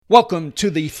Welcome to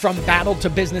the From Battle to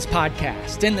Business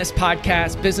podcast. In this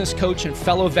podcast, business coach and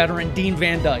fellow veteran Dean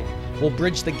Van Dyke will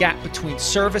bridge the gap between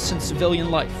service and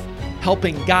civilian life,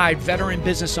 helping guide veteran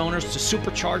business owners to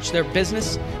supercharge their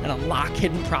business and unlock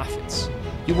hidden profits.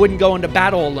 You wouldn't go into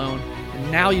battle alone,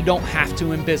 and now you don't have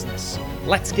to in business.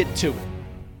 Let's get to it.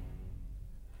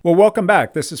 Well, welcome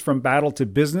back. This is From Battle to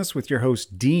Business with your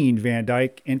host, Dean Van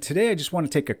Dyke. And today I just want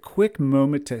to take a quick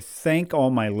moment to thank all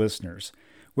my listeners.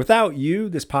 Without you,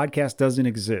 this podcast doesn't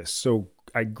exist. So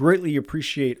I greatly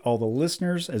appreciate all the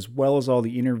listeners as well as all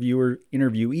the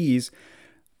interviewees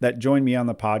that join me on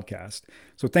the podcast.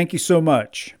 So thank you so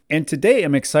much. And today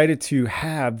I'm excited to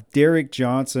have Derek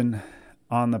Johnson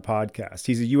on the podcast.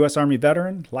 He's a U.S. Army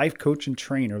veteran, life coach, and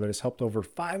trainer that has helped over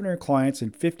 500 clients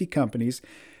and 50 companies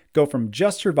go from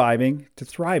just surviving to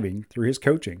thriving through his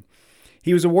coaching.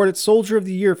 He was awarded Soldier of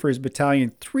the Year for his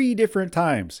battalion 3 different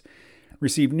times,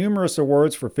 received numerous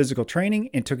awards for physical training,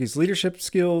 and took his leadership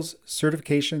skills,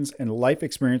 certifications, and life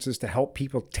experiences to help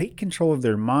people take control of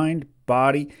their mind,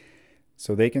 body,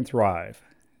 so they can thrive,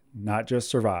 not just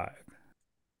survive.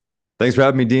 Thanks for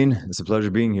having me, Dean. It's a pleasure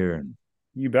being here.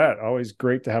 You bet. Always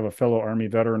great to have a fellow Army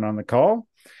veteran on the call.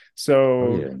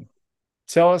 So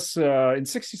tell us, in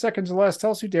 60 seconds or less, tell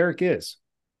us who Derek is.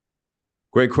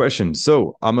 Great question.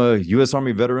 So I'm a U.S.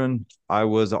 Army veteran. I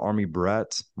was an Army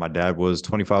brat. My dad was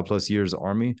 25 plus years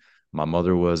Army. My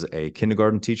mother was a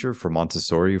kindergarten teacher for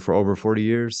Montessori for over 40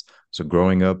 years. So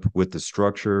growing up with the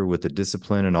structure, with the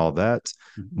discipline and all that.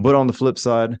 But on the flip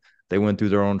side, they went through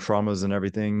their own traumas and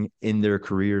everything in their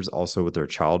careers, also with their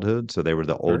childhood. So they were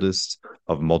the oldest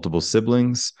of multiple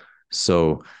siblings.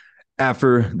 So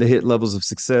after they hit levels of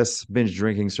success, binge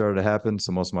drinking started to happen.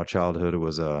 So most of my childhood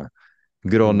was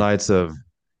good old nights of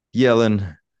yelling,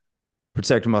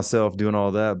 protecting myself, doing all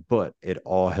that, but it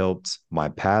all helped my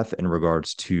path in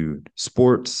regards to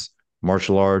sports,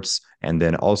 martial arts, and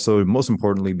then also, most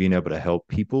importantly, being able to help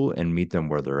people and meet them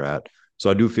where they're at. So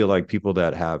I do feel like people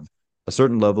that have a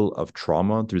certain level of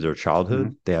trauma through their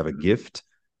childhood, they have a gift.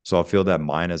 So I feel that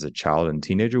mine as a child and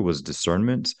teenager was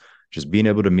discernment, just being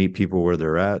able to meet people where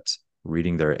they're at,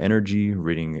 reading their energy,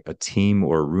 reading a team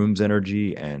or a room's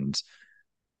energy, and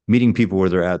meeting people where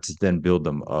they're at to then build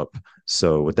them up.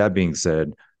 So with that being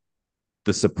said,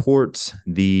 the support,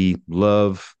 the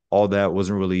love, all that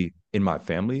wasn't really in my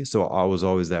family. So I was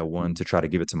always that one to try to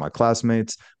give it to my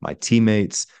classmates, my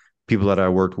teammates, people that I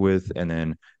worked with, and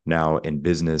then now in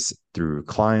business through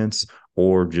clients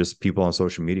or just people on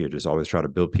social media, just always try to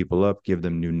build people up, give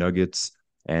them new nuggets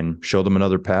and show them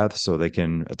another path so they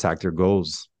can attack their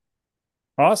goals.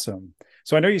 Awesome.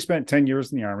 So I know you spent 10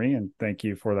 years in the Army, and thank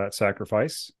you for that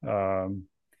sacrifice,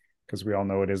 because we all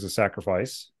know it is a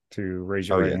sacrifice to raise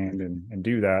your right hand and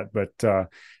do that. But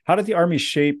how did the Army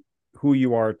shape who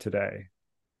you are today?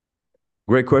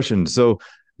 Great question. So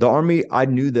the Army, I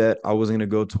knew that I was going to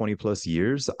go 20 plus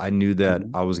years. I knew that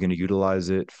I was going to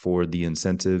utilize it for the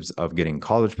incentives of getting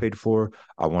college paid for.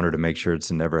 I wanted to make sure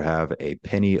to never have a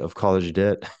penny of college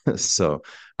debt. So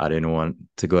I didn't want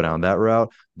to go down that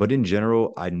route. But in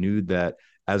general, I knew that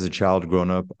as a child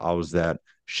growing up, I was that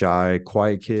shy,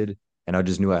 quiet kid. And I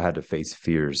just knew I had to face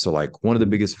fears. So like one of the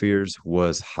biggest fears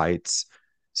was heights.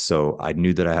 So I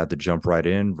knew that I had to jump right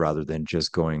in rather than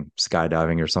just going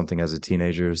skydiving or something as a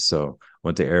teenager. So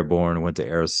went to airborne, went to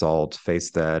air assault,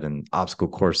 faced that and obstacle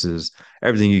courses,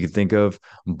 everything you could think of.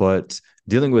 But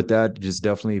dealing with that just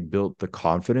definitely built the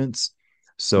confidence.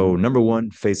 So number one,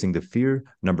 facing the fear.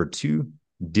 Number two,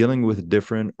 dealing with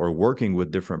different or working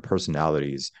with different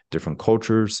personalities, different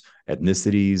cultures,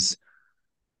 ethnicities,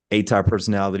 A-type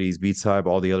personalities, B-type,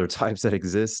 all the other types that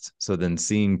exist. So then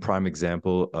seeing prime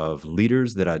example of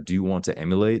leaders that I do want to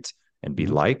emulate and be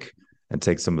like and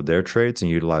take some of their traits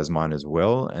and utilize mine as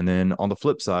well. And then on the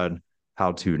flip side,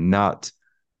 how to not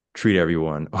treat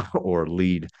everyone or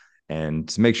lead and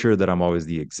to make sure that I'm always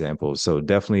the example. So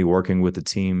definitely working with the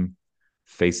team,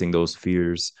 facing those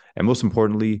fears, and most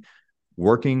importantly,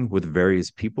 working with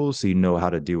various people so you know how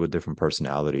to deal with different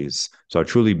personalities. So I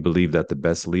truly believe that the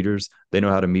best leaders, they know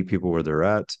how to meet people where they're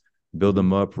at, build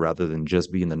them up rather than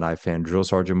just be in the knife hand drill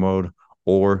sergeant mode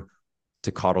or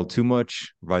to coddle too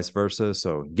much, vice versa.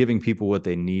 So giving people what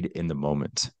they need in the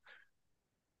moment.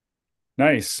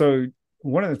 Nice. So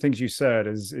one of the things you said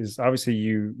is obviously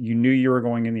you knew you were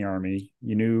going in the Army.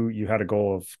 You knew you had a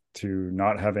goal of to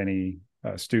not have any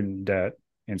student debt.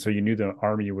 And so you knew the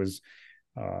Army was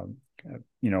a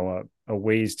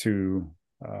ways to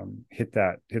hit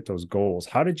those goals.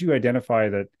 How did you identify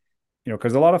that,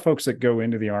 because a lot of folks that go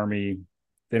into the Army,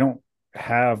 they don't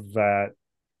have that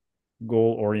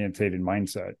goal orientated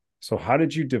mindset. So how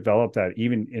did you develop that,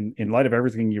 even in light of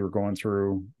everything you were going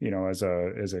through, as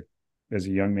a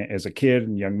young man, as a kid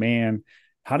and young man?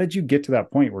 How did you get to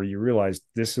that point where you realized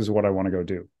this is what I want to go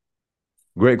do?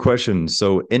 Great question.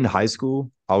 So in high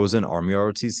school, I was in Army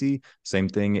ROTC, same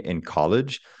thing in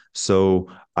college. So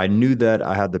I knew that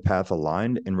I had the path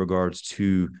aligned in regards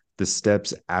to the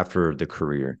steps after the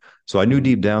career. So I knew Mm-hmm.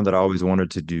 deep down that I always wanted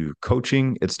to do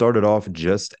coaching. It started off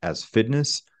just as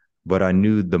fitness, but I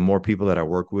knew the more people that I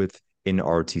work with in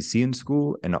ROTC in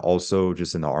school and also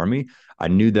just in the Army, I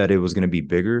knew that it was going to be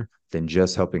bigger than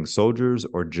just helping soldiers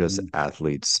or just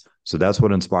athletes. So that's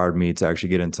what inspired me to actually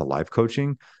get into life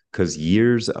coaching, because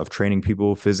years of training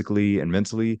people physically and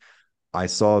mentally, I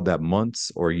saw that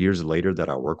months or years later that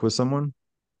I work with someone,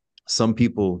 some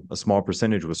people, a small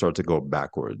percentage would start to go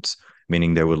backwards,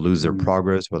 meaning they would lose their Mm-hmm.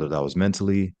 progress, whether that was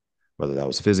mentally, whether that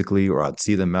was physically, or I'd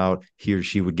see them out, he or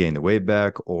she would gain the weight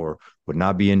back or would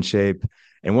not be in shape.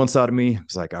 And one side of me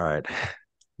was like, all right,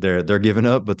 they're giving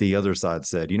up. But the other side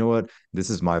said, you know what? This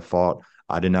is my fault.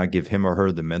 I did not give him or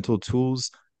her the mental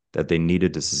tools that they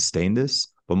needed to sustain this.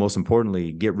 But most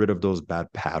importantly, get rid of those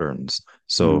bad patterns.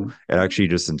 So Mm-hmm. it actually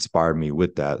just inspired me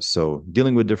with that. So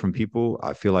dealing with different people,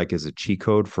 I feel like is a cheat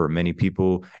code for many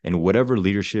people in whatever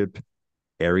leadership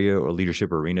area or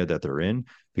leadership arena that they're in,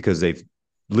 because they've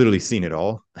literally seen it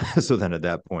all. So then at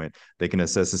that point, they can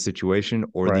assess the situation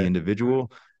or the Right.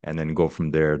 individual and then go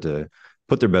from there to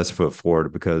put their best foot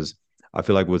forward. Because I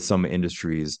feel like with some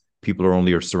industries, people are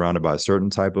only surrounded by a certain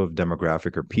type of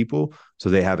demographic or people. So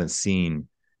they haven't seen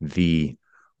the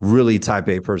really type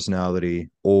A personality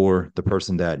or the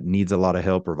person that needs a lot of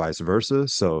help or vice versa.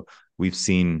 So we've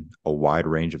seen a wide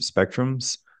range of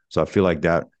spectrums. So I feel like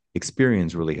that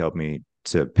experience really helped me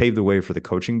to pave the way for the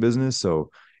coaching business.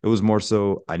 So it was more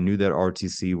so I knew that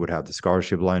RTC would have the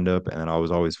scholarship lined up, and then I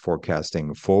was always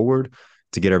forecasting forward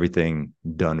to get everything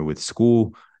done with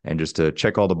school and just to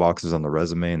check all the boxes on the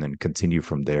resume and then continue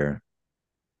from there.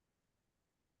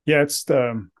 Yeah, it's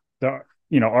the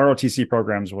ROTC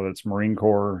programs, whether it's Marine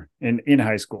Corps in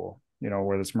high school,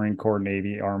 whether it's Marine Corps,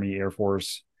 Navy, Army, Air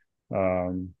Force,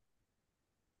 um,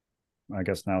 I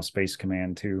guess now Space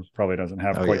Command too. Probably doesn't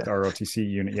have Oh quite yeah. the ROTC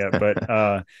unit yet,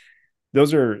 but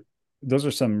those are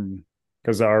some,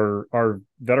 because our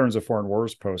Veterans of Foreign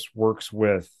Wars post works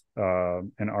with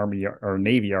an Army or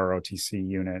Navy ROTC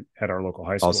unit at our local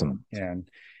high school, Awesome. and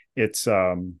it's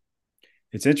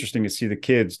it's interesting to see the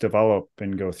kids develop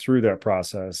and go through that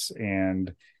process.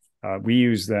 And we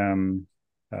use them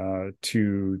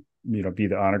to be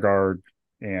the honor guard,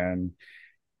 and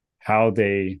how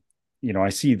they, I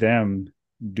see them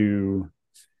do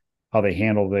how they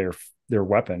handle their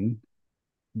weapon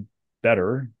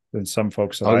better than some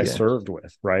folks that Oh I yeah. served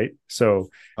with, right? So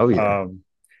Oh yeah. um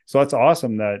so that's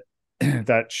awesome that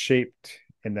that shaped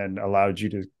and then allowed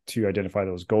you to identify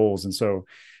those goals. And so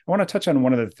I want to touch on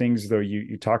one of the things, though.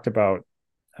 You talked about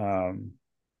um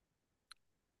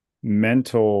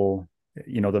mental,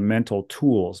 the mental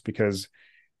tools, because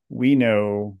we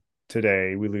know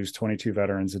today we lose 22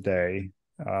 veterans a day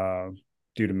uh,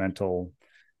 due to mental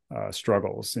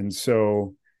struggles. And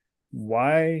so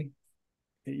why,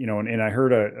 and I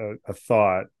heard a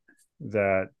thought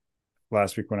that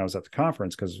last week when I was at the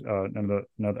conference, because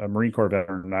a Marine Corps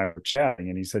veteran and I were chatting,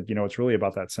 and he said, it's really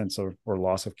about that sense of or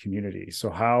loss of community. So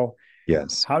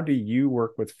Yes. how do you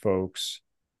work with folks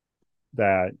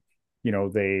that,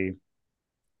 they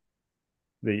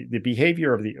the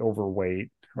behavior of the overweight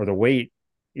or the weight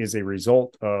is a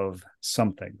result of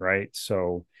something, right?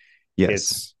 So Yes.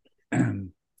 it's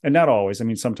and not always. I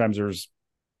mean, sometimes there's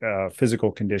a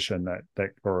physical condition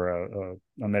that or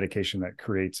a medication that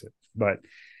creates it. But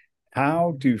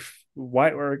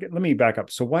why, or let me back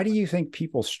up. So why do you think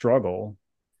people struggle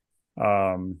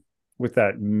with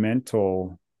that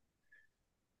mental,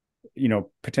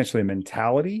 potentially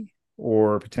mentality,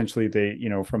 or potentially they,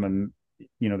 from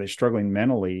they're struggling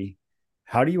mentally?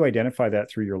 How do you identify that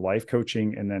through your life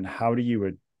coaching? And then how do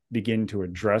you begin to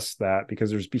address that? Because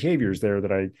there's behaviors there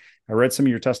that I read some of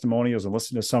your testimonials and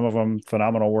listened to some of them.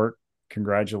 Phenomenal work. I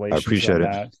Congratulations on appreciate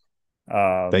it.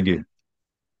 that. Thank you.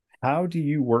 How do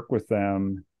you work with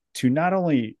them to not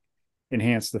only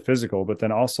enhance the physical, but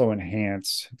then also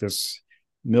enhance this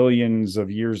millions of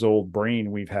years old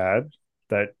brain we've had?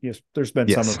 That, yes, there's been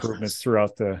some Yes. improvements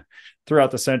throughout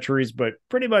the centuries, but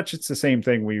pretty much it's the same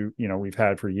thing we've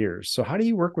had for years. So how do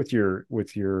you work with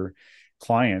your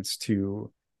clients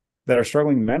that are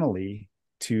struggling mentally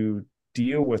to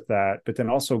deal with that, but then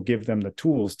also give them the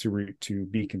tools to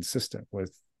be consistent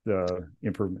with the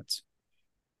improvements?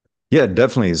 Yeah,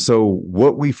 definitely. So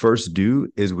what we first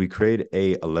do is we create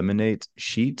a eliminate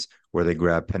sheet where they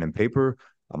grab pen and paper.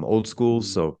 I'm old school,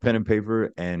 so pen and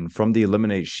paper. And from the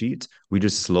eliminate sheet, we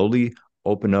just slowly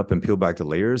open up and peel back the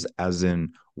layers, as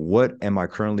in, what am I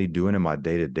currently doing in my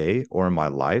day to day or in my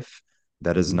life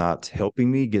that is not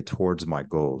helping me get towards my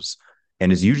goals?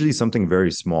 And it's usually something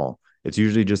very small. It's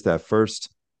usually just that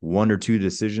first one or two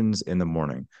decisions in the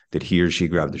morning. Did he or she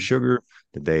grab the sugar?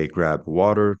 Did they grab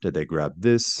water? Did they grab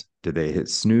this? Did they hit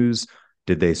snooze?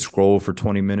 Did they scroll for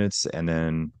 20 minutes and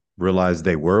then realize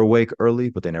they were awake early,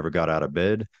 but they never got out of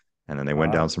bed? And then they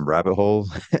went down some rabbit hole.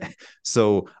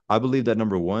 So I believe that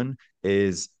number one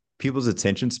is people's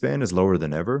attention span is lower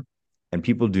than ever, and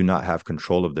people do not have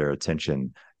control of their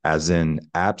attention, as in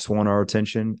apps want our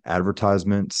attention,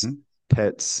 advertisements,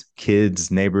 pets,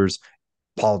 kids, neighbors,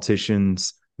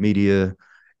 politicians, media,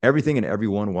 everything and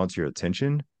everyone wants your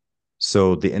attention.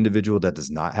 So the individual that does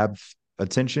not have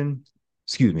attention,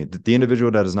 excuse me, the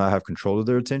individual that does not have control of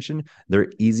their attention,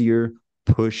 they're easier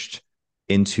pushed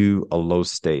into a low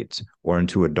state or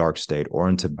into a dark state or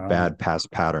into bad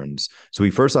past patterns. So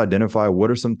we first identify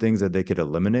what are some things that they could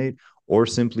eliminate or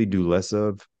simply do less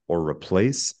of or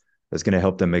replace that's going to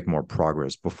help them make more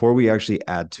progress before we actually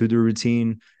add to the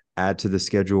routine, add to the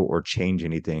schedule, or change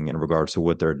anything in regards to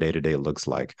what their day-to-day looks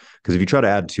like. Because if you try to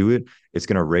add to it, it's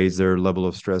going to raise their level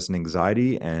of stress and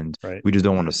anxiety. And we just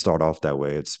don't want to start off that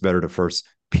way. It's better to first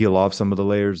peel off some of the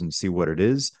layers and see what it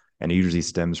is. And it usually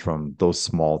stems from those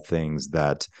small things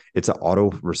that it's an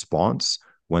auto response.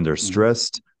 When they're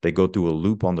stressed, they go through a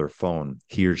loop on their phone.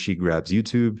 He or she grabs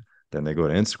YouTube, then they go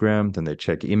to Instagram, then they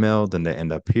check email, then they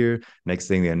end up here. Next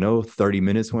thing they know, 30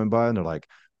 minutes went by and they're like,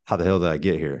 how the hell did I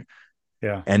get here?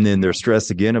 Yeah. And then they're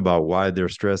stressed again about why they're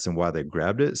stressed and why they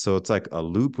grabbed it. So it's like a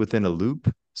loop within a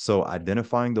loop. So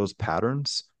identifying those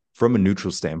patterns from a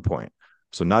neutral standpoint.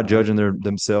 So not judging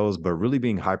themselves, but really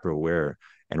being hyper aware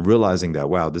and realizing that,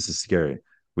 wow, this is scary.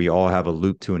 We all have a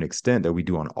loop to an extent that we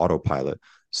do on autopilot.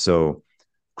 So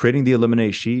creating the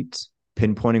eliminate sheet,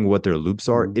 pinpointing what their loops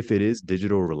are, if it is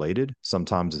digital related,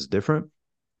 sometimes it's different.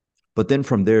 But then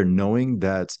from there, knowing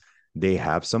that they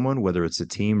have someone, whether it's a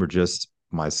team or just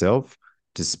myself,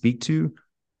 to speak to,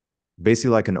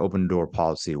 basically like an open door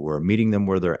policy. We're meeting them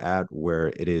where they're at, where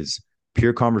it is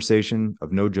pure conversation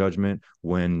of no judgment.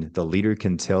 When the leader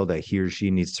can tell that he or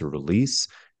she needs to release,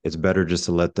 it's better just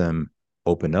to let them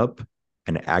open up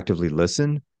and actively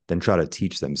listen than try to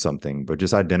teach them something, but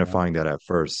just identifying that at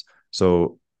first.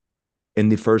 So in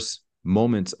the first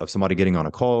moments of somebody getting on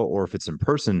a call, or if it's in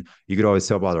person, you could always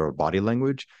tell by their body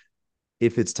language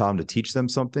if it's time to teach them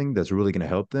something that's really going to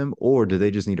help them, or do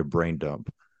they just need a brain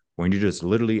dump? When you're just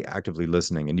literally actively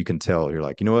listening and you can tell, you're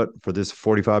like, you know what, for this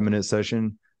 45-minute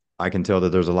session, I can tell that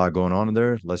there's a lot going on in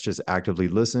there. Let's just actively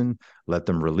listen, let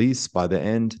them release. By the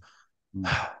end,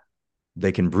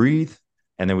 they can breathe,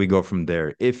 and then we go from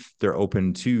there if they're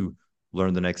open to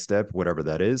learn the next step, whatever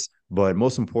that is. But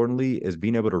most importantly is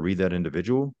being able to read that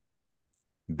individual,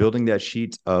 building that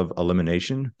sheet of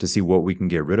elimination to see what we can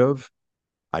get rid of,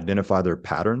 identify their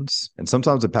patterns. And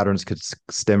sometimes the patterns could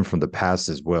stem from the past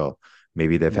as well.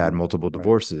 Maybe they've had multiple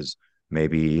divorces.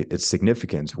 Maybe it's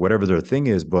significance, whatever their thing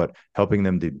is, but helping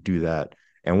them to do that.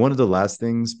 And one of the last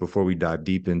things before we dive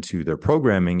deep into their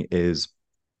programming is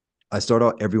I start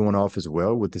out everyone off as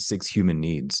well with the 6 human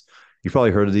needs. You've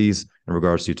probably heard of these in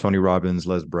regards to Tony Robbins,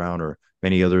 Les Brown, or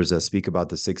many others that speak about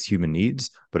the 6 human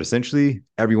needs. But essentially,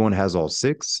 everyone has all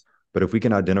 6. But if we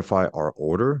can identify our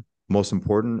order, most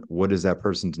important, what is that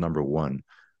person's number one?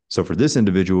 So for this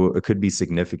individual, it could be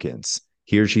significance.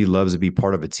 He or she loves to be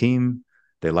part of a team.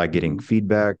 They like getting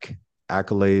feedback,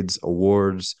 accolades,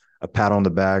 awards, a pat on the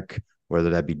back,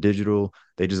 whether that be digital.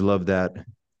 They just love that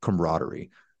camaraderie.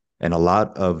 And a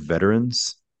lot of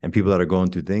veterans and people that are going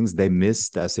through things, they miss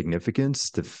that significance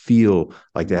to feel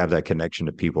like they have that connection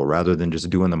to people rather than just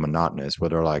doing the monotonous, where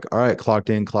they're like, all right, clocked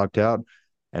in, clocked out.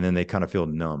 And then they kind of feel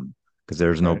numb because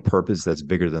there's no purpose that's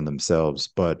bigger than themselves.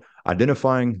 But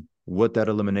identifying what that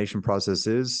elimination process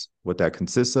is, what that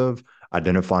consists of,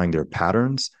 identifying their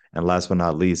patterns, and last but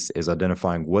not least is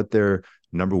identifying what their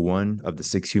number one of the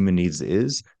 6 human needs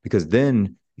is, because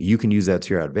then you can use that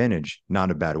to your advantage, not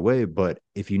in a bad way. But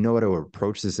if you know how to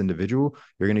approach this individual,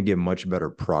 you're going to get much better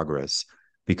progress.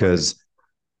 Because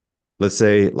let's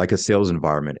say like a sales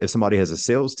environment, if somebody has a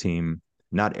sales team,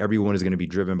 not everyone is going to be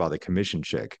driven by the commission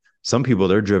check. Some people,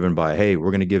 they're driven by, hey,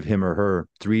 we're going to give him or her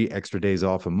 3 extra days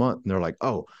off a month. And they're like,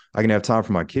 oh, I can have time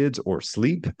for my kids or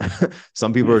sleep.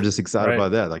 Some people are just excited by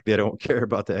that. Like they don't care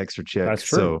about the extra check. That's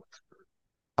true. So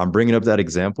I'm bringing up that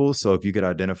example. So if you could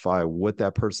identify what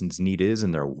that person's need is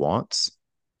and their wants,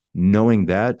 knowing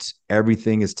that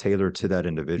everything is tailored to that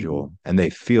individual and they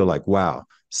feel like, wow,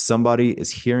 somebody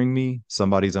is hearing me,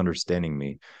 somebody's understanding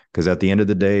me. Because at the end of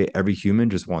the day, every human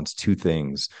just wants two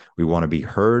things. We want to be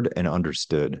heard and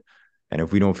understood. And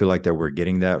if we don't feel like that we're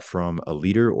getting that from a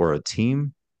leader or a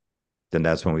team, then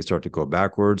that's when we start to go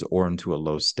backwards or into a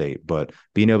low state. But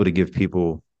being able to give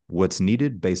people what's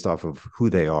needed based off of who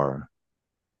they are.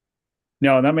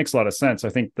 No, and that makes a lot of sense. I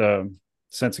think the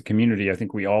sense of community, I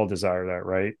think we all desire that,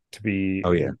 right? To be,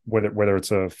 Oh, yeah. whether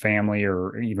it's a family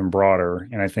or even broader.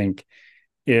 And I think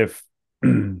if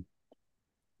you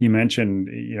mentioned,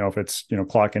 if it's,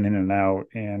 clocking in and out,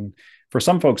 and for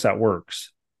some folks that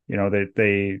works,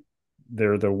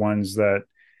 they're the ones that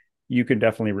you can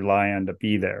definitely rely on to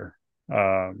be there.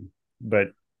 But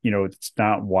it's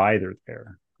not why they're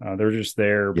there. They're just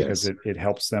there because Yes. it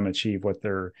helps them achieve what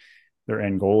their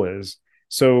end goal is.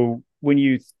 So when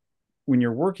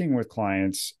you're working with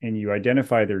clients and you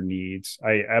identify their needs,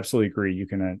 I absolutely agree. You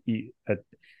can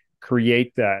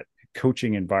create that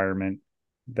coaching environment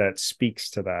that speaks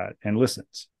to that and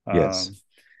listens. Yes.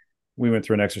 We went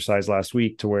through an exercise last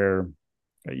week to where,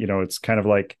 it's kind of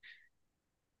like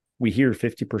we hear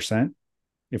 50%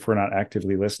 if we're not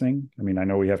actively listening. I mean, I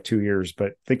know we have 2 years,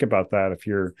 but think about that.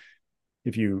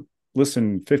 If you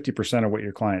listen 50% of what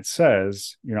your client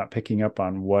says, you're not picking up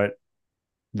on what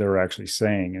they're actually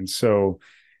saying. And so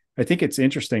I think it's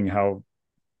interesting how,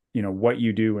 what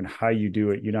you do and how you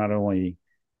do it, you not only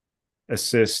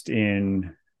assist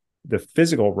in the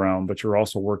physical realm, but you're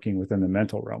also working within the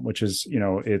mental realm, which is,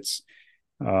 it's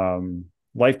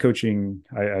life coaching.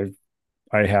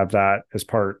 I have that as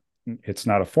part. It's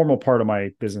not a formal part of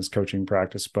my business coaching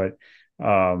practice, but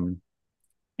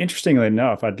interestingly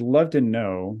enough, I'd love to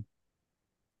know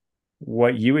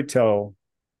what you would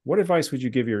what advice would you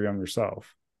give your younger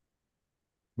self?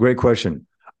 Great question.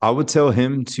 I would tell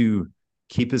him to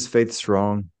keep his faith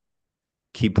strong,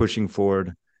 keep pushing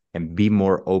forward, and be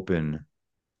more open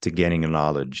to gaining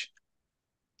knowledge.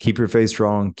 Keep your faith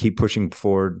strong, keep pushing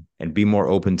forward, and be more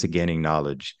open to gaining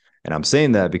knowledge. And I'm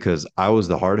saying that because I was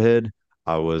the hardhead.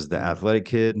 I was the athletic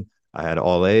kid. I had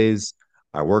all A's.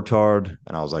 I worked hard,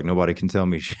 and I was like, nobody can tell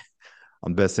me shit.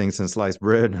 I'm the best thing since sliced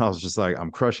bread. And I was just like,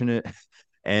 I'm crushing it.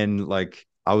 And like,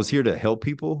 I was here to help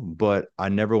people, but I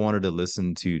never wanted to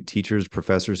listen to teachers,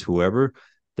 professors, whoever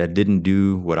that didn't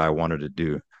do what I wanted to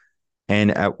do.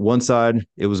 And at one side,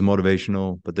 it was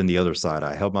motivational, but then the other side,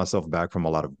 I held myself back from a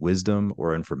lot of wisdom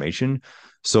or information.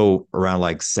 So around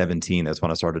like 17, that's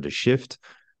when I started to shift.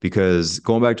 Because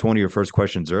going back to one of your first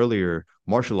questions earlier,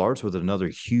 martial arts was another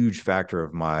huge factor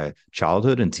of my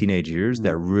childhood and teenage years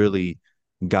that really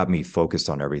got me focused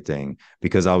on everything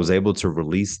because I was able to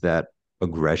release that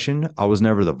aggression. I was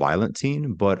never the violent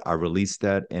teen, but I released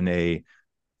that in a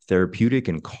therapeutic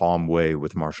and calm way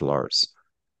with martial arts.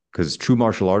 Because true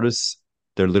martial artists,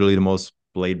 they're literally the most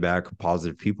laid back,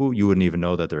 positive people. You wouldn't even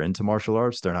know that they're into martial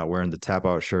arts. They're not wearing the tap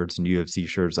out shirts and UFC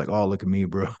shirts like, oh, look at me,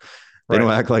 bro. They don't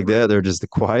Right. act like that. They're just the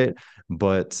quiet.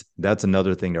 But that's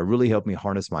another thing that really helped me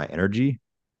harness my energy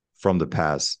from the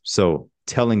past. So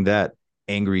telling that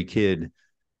angry kid,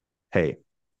 hey,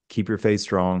 keep your face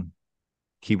strong,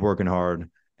 keep working hard,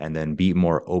 and then be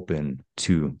more open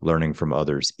to learning from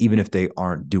others, even if they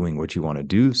aren't doing what you want to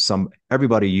do.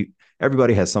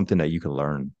 Everybody has something that you can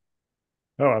learn.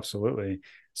 Oh, absolutely.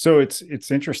 So it's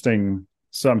interesting.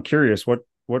 So I'm curious,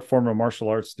 what form of martial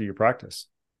arts do you practice?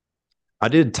 I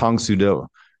did Tang Soo Do.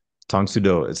 Tang Soo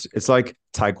Do. It's like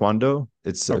Taekwondo.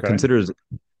 It's Okay. considered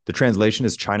the translation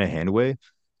is China Handway.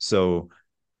 So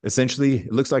essentially,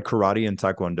 it looks like karate and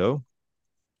Taekwondo,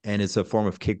 and it's a form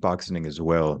of kickboxing as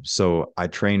well. So I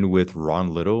trained with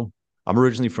Ron Little. I'm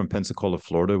originally from Pensacola,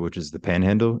 Florida, which is the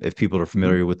Panhandle. If people are Mhm.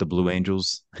 familiar with the Blue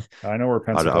Angels, I know where I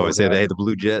Pensacola always is say at. they the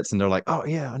Blue Jets, and they're like, "Oh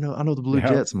yeah, I know the Blue Yeah.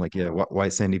 Jets." I'm like, "Yeah,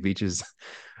 white sandy beaches."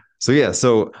 So yeah,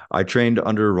 so I trained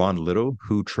under Ron Little,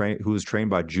 who was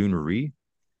trained by Jun Rhee,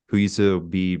 who used to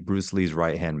be Bruce Lee's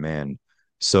right hand man.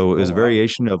 So it Oh, was a wow.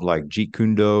 variation of like Jeet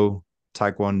Kune Do,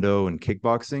 Taekwondo, and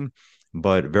kickboxing,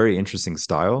 but very interesting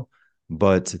style.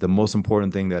 But the most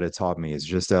important thing that it taught me is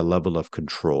just that level of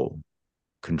control.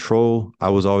 Control. I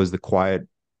was always the quiet,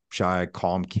 shy,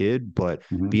 calm kid, but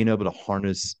Mhm. being able to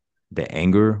harness the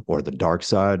anger or the dark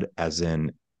side as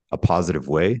in a positive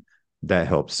way, that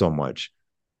helped so much.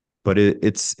 But it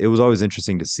was always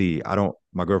interesting to see.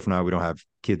 My girlfriend and I, we don't have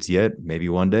kids yet, maybe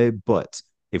one day, but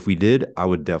if we did, I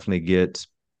would definitely get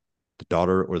the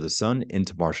daughter or the son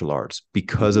into martial arts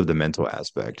because of Mhm. the mental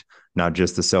aspect, not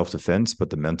just the self-defense,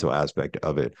 but the mental aspect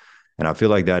of it. And I feel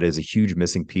like that is a huge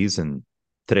missing piece in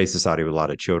today's society with a lot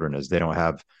of children is they don't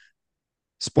have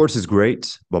sports is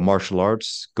great, but martial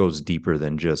arts goes deeper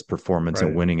than just performance and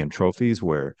Right. winning and trophies.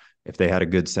 Where if they had a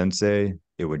good sensei,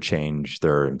 it would change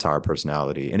their entire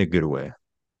personality in a good way.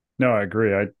 No, I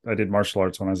agree. I did martial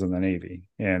arts when I was in the Navy,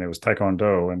 and it was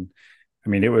Taekwondo. And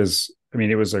it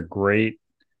was a great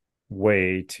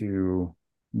way to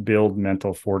build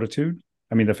mental fortitude.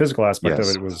 I mean, the physical aspect of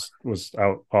Yes. it was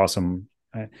out awesome.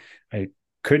 I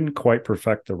couldn't quite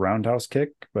perfect the roundhouse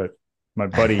kick, but my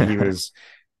buddy,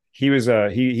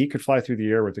 he could fly through the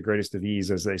air with the greatest of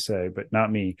ease, as they say, but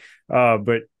not me.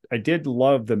 But I did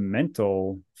love the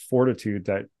mental fortitude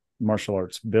that martial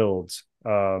arts builds.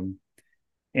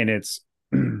 And it's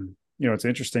it's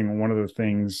interesting. One of the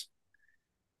things,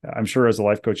 I'm sure as a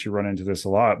life coach you run into this a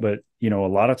lot, but a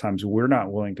lot of times we're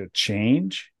not willing to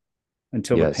change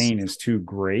until the Yes. pain is too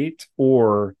great,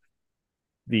 or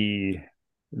the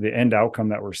end outcome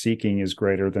that we're seeking is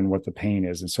greater than what the pain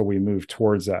is, and so we move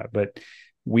towards that. But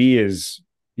we, as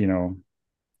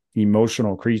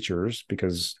emotional creatures,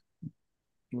 because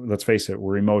let's face it,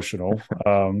 we're emotional.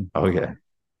 Oh yeah.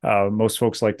 Most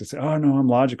folks like to say, "Oh no, I'm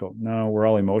logical." No, we're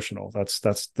all emotional. That's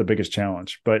the biggest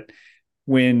challenge. But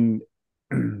when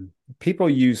people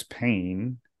use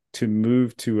pain to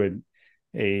move to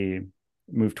a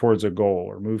move towards a goal,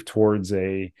 or move towards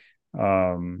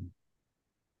um,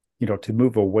 to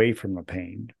move away from the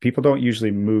pain, people don't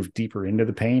usually move deeper into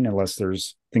the pain unless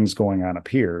there's things going on up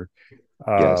here.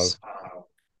 Uh, Yes.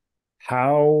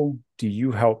 how do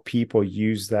you help people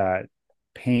use that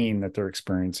pain that they're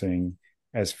experiencing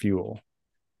as fuel?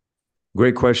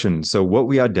 Great question. So what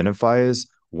we identify is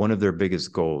one of their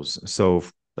biggest goals. So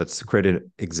let's create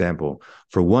an example.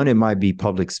 For one, it might be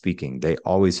public speaking. They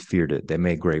always feared it. They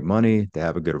make great money. They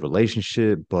have a good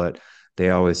relationship, but they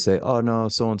always say, oh no,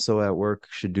 so and so at work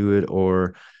should do it.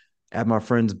 Or at my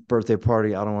friend's birthday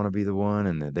party, I don't want to be the one.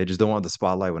 And they just don't want the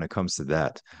spotlight when it comes to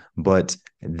that. But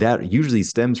that usually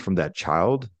stems from that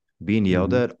child being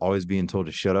yelled Mm-hmm. at, always being told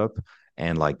to shut up.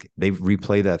 And like they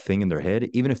replay that thing in their head,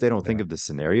 even if they don't think Yeah. of the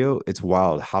scenario. It's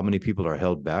wild how many people are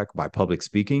held back by public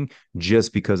speaking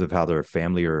just because of how their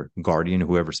family or guardian,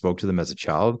 whoever spoke to them as a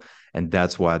child. And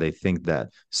that's why they think that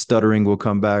stuttering will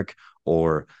come back,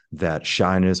 or that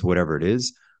shyness, whatever it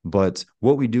is. But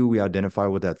what we do, we identify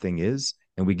what that thing is,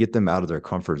 and we get them out of their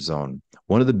comfort zone.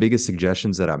 One of the biggest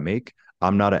suggestions that I make,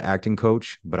 I'm not an acting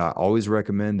coach, but I always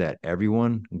recommend that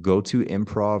everyone go to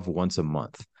improv once a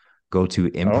month. Go to Oh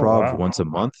improv wow. once a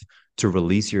month to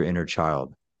release your inner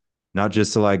child. Not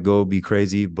just to like go be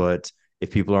crazy, but if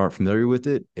people aren't familiar with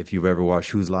it, if you've ever watched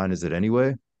Whose Line Is It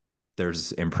Anyway,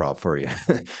 there's improv for you.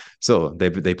 So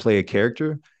they play a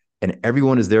character, and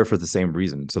everyone is there for the same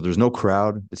reason. So there's no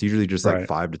crowd. It's usually just like Right.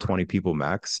 5 to 20 people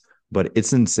max, but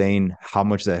it's insane how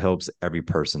much that helps every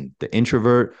person. The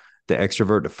introvert, the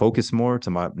extrovert to focus more, to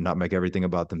not make everything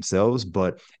about themselves,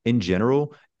 but in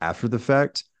general, after the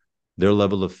fact, their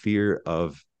level of fear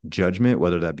of judgment,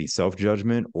 whether that be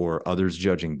self-judgment or others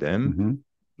judging them,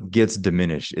 Mm-hmm. gets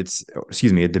diminished.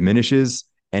 It diminishes,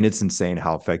 and it's insane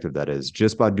how effective that is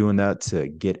just by doing that to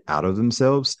get out of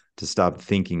themselves, to stop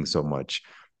thinking so much.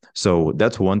 So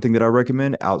that's one thing that I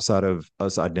recommend outside of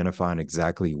us identifying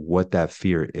exactly what that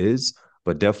fear is,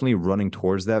 but definitely running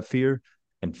towards that fear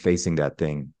and facing that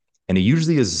thing. And it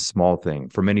usually is a small thing.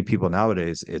 For many people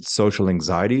nowadays, it's social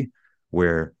anxiety,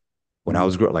 where when I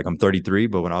Mm-hmm. was like I'm 33,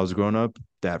 but when I was growing up,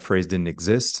 that phrase didn't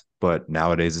exist. But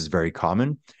nowadays it's very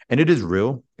common, and it is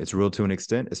real. It's real to an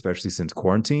extent, especially since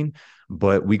quarantine.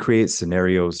 But we create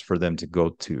scenarios for them to go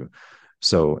to.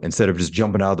 So instead of just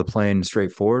jumping out of the plane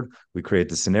straight forward, we create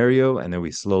the scenario and then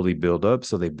we slowly build up.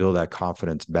 So they build that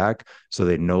confidence back. So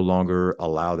they no longer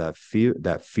allow that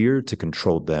fear to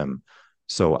control them.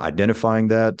 So identifying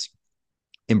that,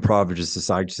 improv is just a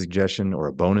side suggestion or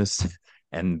a bonus.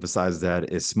 And besides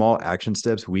that, is small action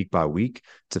steps week by week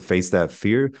to face that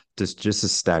fear, just to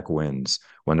stack wins.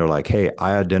 When they're like, hey,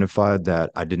 I identified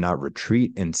that I did not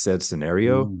retreat in said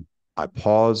scenario. Mm-hmm. I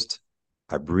paused,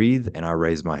 I breathed, and I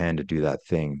raised my hand to do that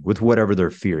thing with whatever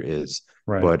their fear is.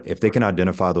 Right. But if they can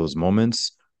identify those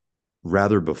moments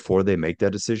rather before they make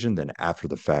that decision than after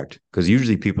the fact, because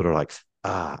usually people are like,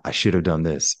 I should have done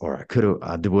this, or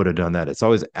I would have done that. It's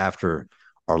always after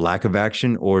our lack of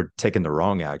action or taking the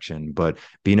wrong action, but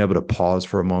being able to pause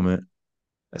for a moment,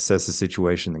 assess the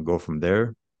situation, and go from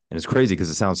there. And it's crazy because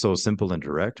it sounds so simple and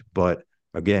direct, but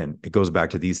again, it goes back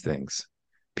to these things.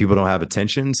 People don't have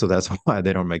attention, so that's why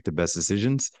they don't make the best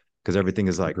decisions, because everything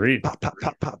is like Agreed. pop, pop,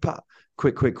 pop, pop, pop,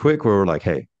 quick, quick, quick. Where we're like,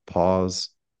 hey, pause,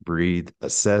 breathe,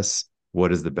 assess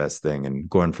what is the best thing, and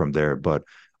going from there. But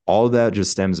all that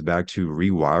just stems back to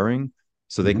rewiring,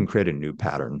 so they Mm-hmm. can create a new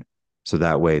pattern. So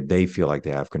that way they feel like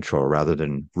they have control rather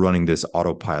than running this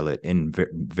autopilot in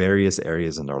various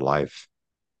areas in their life.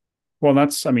 Well,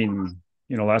 that's, I mean,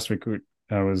 last week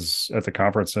I was at the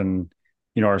conference, and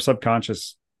our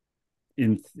subconscious,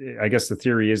 I guess the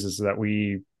theory is that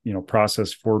we,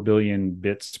 process 4 billion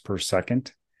bits per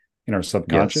second in our Yes.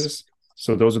 subconscious.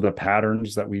 So those are the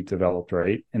patterns that we've developed,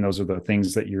 right? And those are the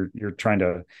things that you're trying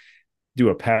to do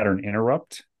a pattern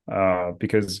interrupt.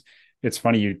 Because it's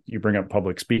funny you bring up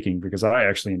public speaking, because I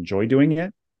actually enjoy doing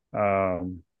it.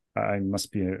 I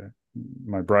must be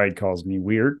my bride calls me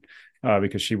weird,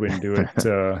 because she wouldn't do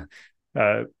it.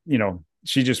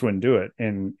 She just wouldn't do it,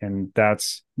 and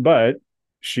but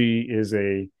she is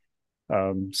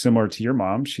similar to your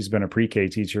mom. She's been a pre-K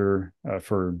teacher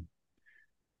for,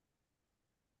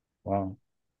 wow,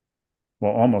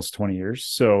 well, almost 20 years.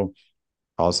 So,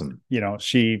 Awesome.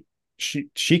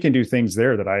 she can do things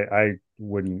there that I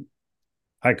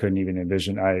couldn't even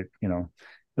envision.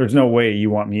 There's no way you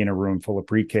want me in a room full of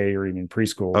pre-K or even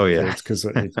preschool Oh yeah. kids, because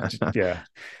yeah,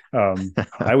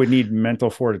 I would need mental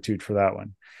fortitude for that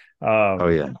one. Oh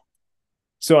Um, yeah.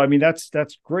 so I mean, that's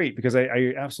great, because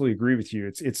I absolutely agree with you.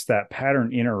 It's that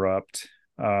pattern interrupt.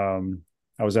 I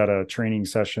was at a training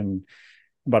session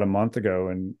about a month ago,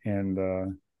 and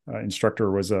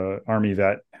instructor was a Army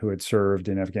vet who had served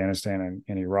in Afghanistan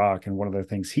and Iraq. And one of the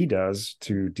things he does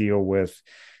to deal with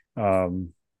um,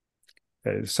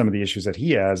 some of the issues that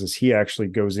he has is he actually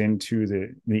goes into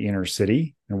the inner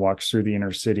city and walks through the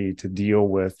inner city to deal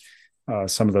with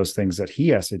some of those things that he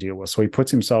has to deal with. So he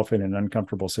puts himself in an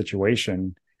uncomfortable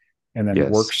situation and then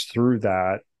Yes. works through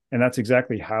that. And that's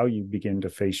exactly how you begin to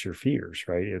face your fears,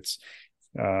 right? I can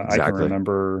Exactly.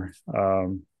 remember,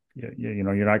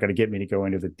 you're not going to get me to go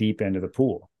into the deep end of the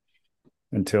pool,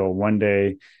 until one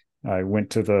day I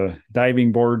went to the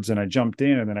diving boards and I jumped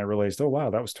in, and then I realized, oh, wow,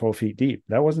 that was 12 feet deep.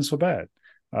 That wasn't so bad.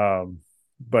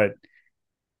 But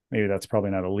maybe that's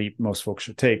probably not a leap most folks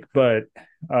should take. But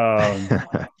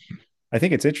I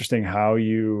think it's interesting how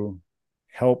you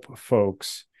help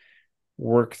folks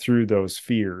work through those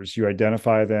fears. You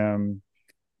identify them,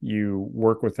 you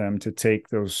work with them to take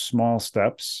those small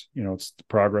steps. It's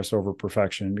progress over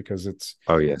perfection, because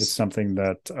Oh it's yes. something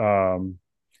that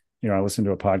I listen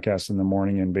to a podcast in the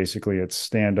morning, and basically it's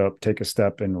stand up, take a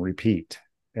step, and repeat.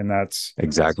 And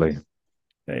Exactly.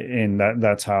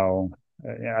 that's how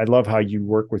I love how you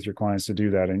work with your clients to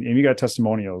do that. And you got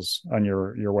testimonials on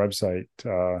your website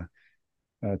to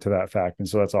that fact. And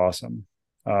so that's awesome.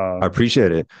 I Um,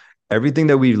 appreciate it. Everything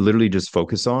that we literally just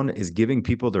focus on is giving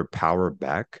people their power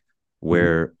back, mhm.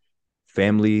 where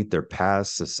family, their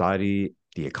past, society,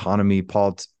 the economy,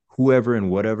 politics, whoever and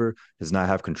whatever does not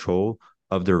have control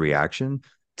of their reaction,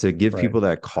 to give Right. people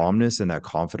that calmness and that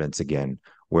confidence again,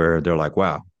 where they're like,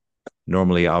 wow,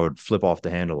 normally I would flip off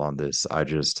the handle on this. I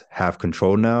just have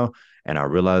control now. And I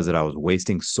realized that I was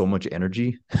wasting so much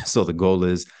energy. So the goal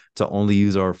is to only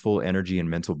use our full energy and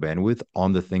mental bandwidth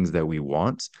on the things that we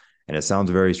want. And it sounds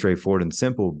very straightforward and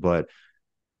simple, but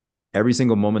every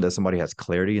single moment that somebody has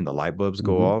clarity and the light bulbs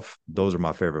go Mm-hmm. off, those are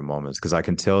my favorite moments, because I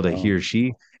can tell that he Wow. or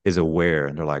she is aware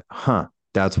and they're like, huh,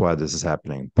 that's why this is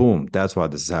happening. Boom, that's why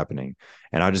this is happening.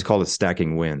 And I just call it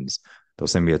stacking wins. They'll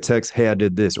send me a text, hey, I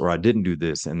did this or I didn't do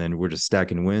this. And then we're just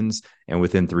stacking wins. And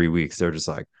within 3 weeks, they're just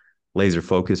like laser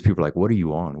focused. People are like, what are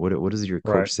you on? What does your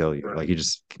Right. coach sell you? Like, he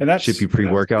just And ship that's you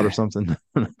pre-workout or something?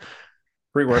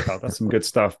 pre-workout. That's some good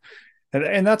stuff.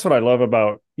 And that's what I love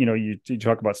about, you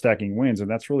talk about stacking wins,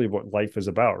 and that's really what life is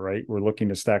about, right? We're looking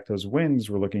to stack those wins.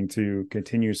 We're looking to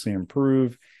continuously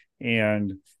improve.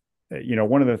 And,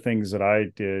 one of the things that I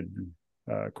did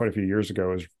quite a few years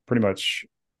ago is pretty much,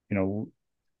 you know,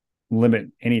 limit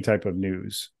any type of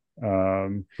news.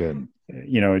 Good.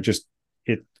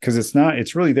 Because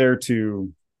it's really there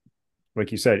to,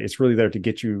 like you said, it's really there to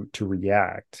get you to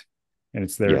react. And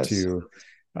it's there Yes. to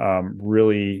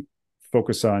really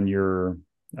focus on your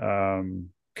kind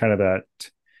of that,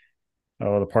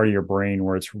 the part of your brain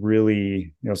where it's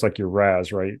really, it's like your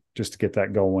RAS, right? Just to get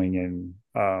that going.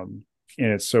 And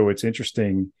it's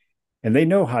interesting. And they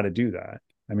know how to do that.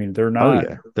 I mean, Oh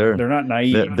yeah. they're not They're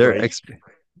naive, they're, right? ex-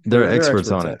 they're They're experts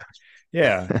experts on at it. it.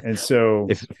 Yeah. And so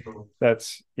If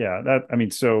I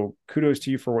mean, so kudos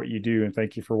to you for what you do, and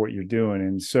thank you for what you're doing.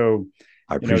 And so,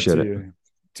 I appreciate it.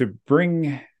 to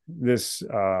bring this,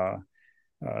 to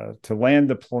land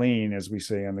the plane, as we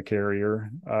say on the carrier.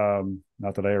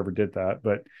 Not that I ever did that,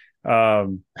 but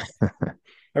I've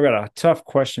got a tough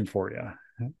question for you.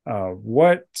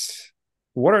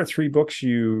 What are 3 books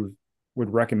you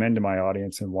would recommend to my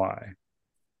audience, and why?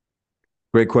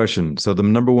 Great question. So the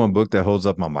number one book that holds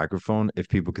up my microphone, if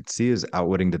people could see, is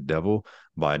Outwitting the Devil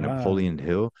by Ah, Napoleon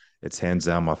Hill. It's hands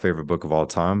down my favorite book of all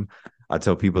time. I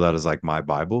tell people that is like my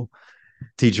Bible.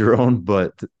 Teach your own,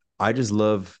 but I just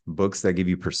love books that give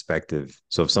you perspective.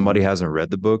 So if somebody mhm. hasn't read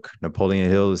the book, Napoleon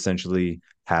Hill essentially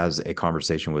has a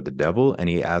conversation with the devil, and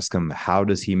he asks him, how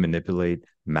does he manipulate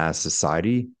mass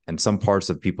society and some parts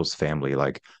of people's family?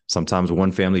 Like sometimes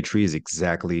one family tree is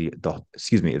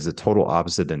is the total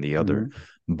opposite than the other.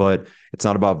 But it's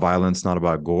not about violence, not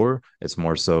about gore. It's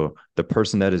more so the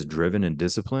person that is driven and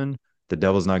disciplined, the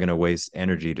devil's not going to waste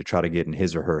energy to try to get in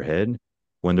his or her head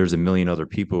when there's a million other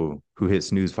people who hit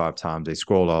snooze 5 times, they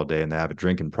scroll all day, and they have a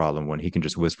drinking problem, when he can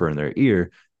just whisper in their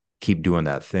ear, keep doing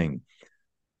that thing.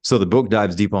 So the book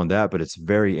dives deep on that, but it's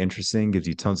very interesting, gives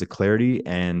you tons of clarity,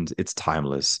 and it's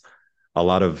timeless.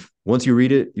 Once you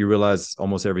read it, you realize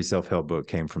almost every self-help book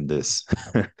came from this.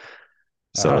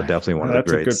 So definitely one of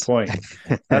the greats. That's a good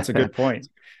point. That's a good point.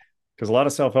 Because a lot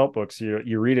of self-help books,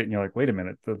 you read it and you're like, wait a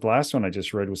minute, the last one I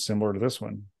just read was similar to this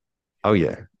one. Oh,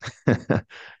 yeah.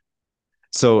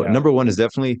 So number 1 is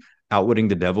definitely Outwitting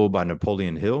the Devil by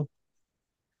Napoleon Hill.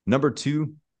 Number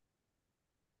 2,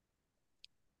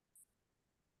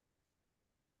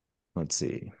 let's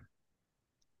see,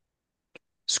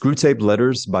 Screwtape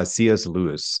Letters by C.S.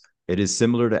 Lewis. It is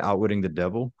similar to Outwitting the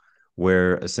Devil,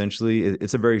 where essentially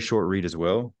it's a very short read as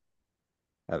well.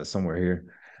 I have it somewhere here,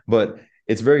 but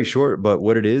it's very short. But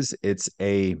what it is, it's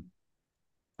a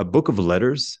book of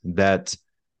letters that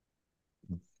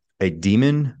a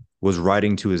demon was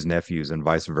writing to his nephews and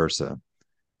vice versa.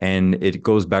 And it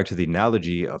goes back to the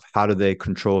analogy of how do they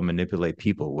control and manipulate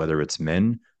people, whether it's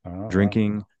men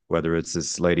drinking, whether it's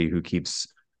this lady who keeps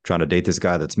trying to date this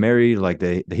guy that's married. Like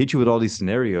they hit you with all these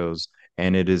scenarios,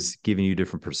 and it is giving you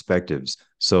different perspectives.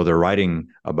 So they're writing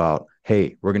about,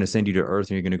 hey, we're going to send you to Earth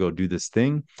and you're going to go do this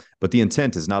thing. But the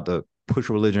intent is not to push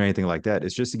religion or anything like that.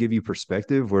 It's just to give you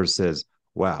perspective where it says,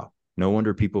 wow, no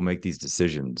wonder people make these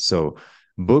decisions. So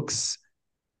books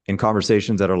and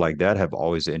conversations that are like that have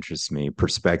always interested me.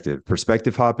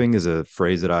 Perspective hopping is a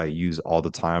phrase that I use all the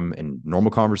time in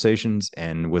normal conversations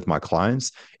and with my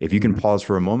clients. If you can pause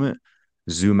for a moment,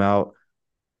 zoom out,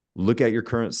 look at your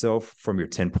current self from your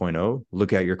 10.0,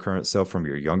 look at your current self from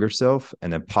your younger self,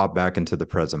 and then pop back into the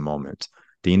present moment.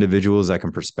 The individuals that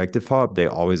can perspective hop, they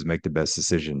always make the best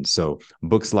decisions. So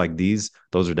books like these,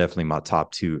 those are definitely my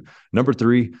top 2. Number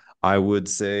 3, I would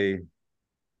say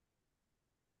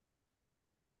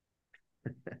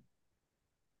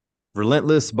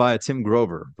Relentless by Tim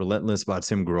Grover.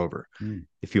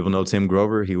 If people know Tim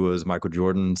Grover, he was Michael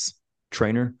Jordan's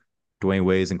trainer, Dwayne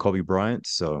Wade's and Kobe Bryant.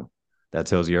 So that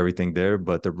tells you everything there.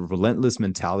 But the relentless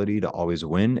mentality to always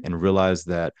win and realize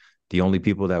that the only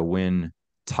people that win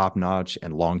top notch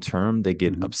and long term, they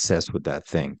get obsessed with that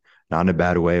thing. Not in a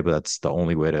bad way, but that's the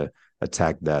only way to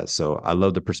attack that. So I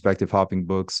love the perspective hopping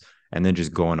books, and then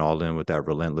just going all in with that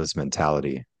relentless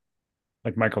mentality.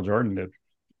 Like Michael Jordan did.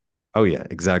 Oh, yeah,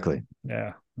 exactly.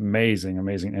 Yeah. Amazing.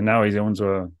 And now he owns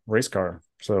a race car.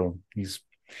 So he's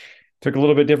took a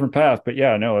little bit different path, but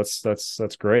yeah, no,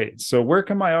 that's great. So where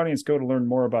can my audience go to learn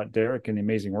more about Derek and the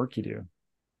amazing work you do?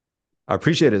 I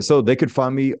appreciate it. So they could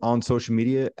find me on social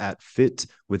media at Fit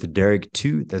with Derek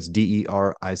 2. That's DERICK,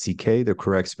 the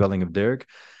correct spelling of Derek.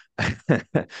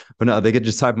 But no, they could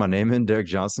just type my name in, Derek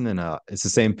Johnson, and it's the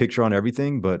same picture on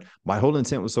everything. But my whole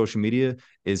intent with social media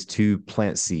is to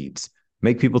plant seeds,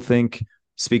 make people think,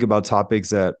 speak about topics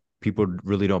that people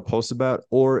really don't post about,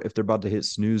 or if they're about to hit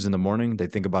snooze in the morning, they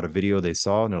think about a video they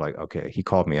saw and they're like, okay, he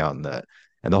called me out on that.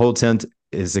 And the whole intent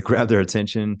is to grab their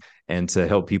attention and to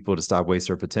help people to stop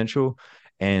wasting their potential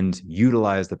and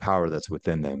utilize the power that's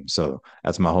within them. So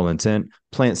that's my whole intent.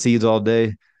 Plant seeds all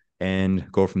day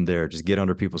and go from there. Just get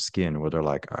under people's skin where they're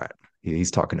like, all right,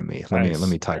 he's talking to me. Let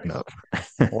me tighten up.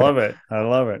 Love it. I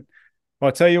love it. Well,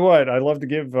 I'll tell you what, I love to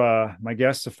give my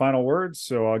guests a final word.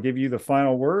 So I'll give you the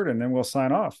final word and then we'll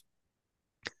sign off.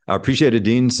 I appreciate it,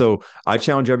 Dean. So I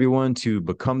challenge everyone to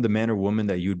become the man or woman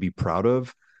that you'd be proud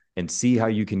of and see how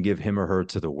you can give him or her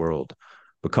to the world.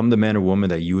 Become the man or woman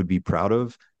that you would be proud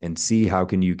of and see how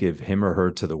can you give him or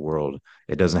her to the world.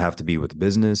 It doesn't have to be with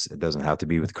business. It doesn't have to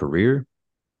be with career.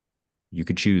 You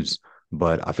could choose,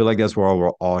 but I feel like that's where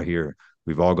we're all here.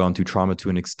 We've all gone through trauma to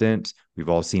an extent. We've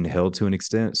all seen hell to an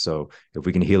extent. So if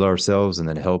we can heal ourselves and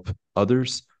then help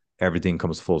others, everything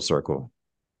comes full circle.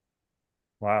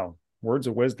 Wow. Words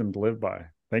of wisdom to live by.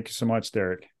 Thank you so much,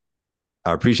 Derek.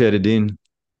 I appreciate it, Dean.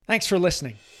 Thanks for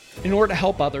listening. In order to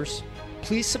help others,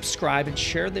 please subscribe and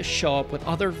share this show up with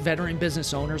other veteran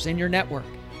business owners in your network.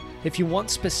 If you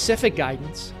want specific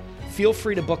guidance, feel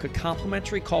free to book a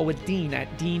complimentary call with Dean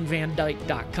at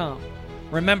deanvandyke.com.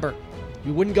 Remember,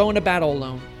 you wouldn't go into battle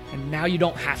alone, and now you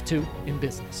don't have to in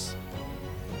business.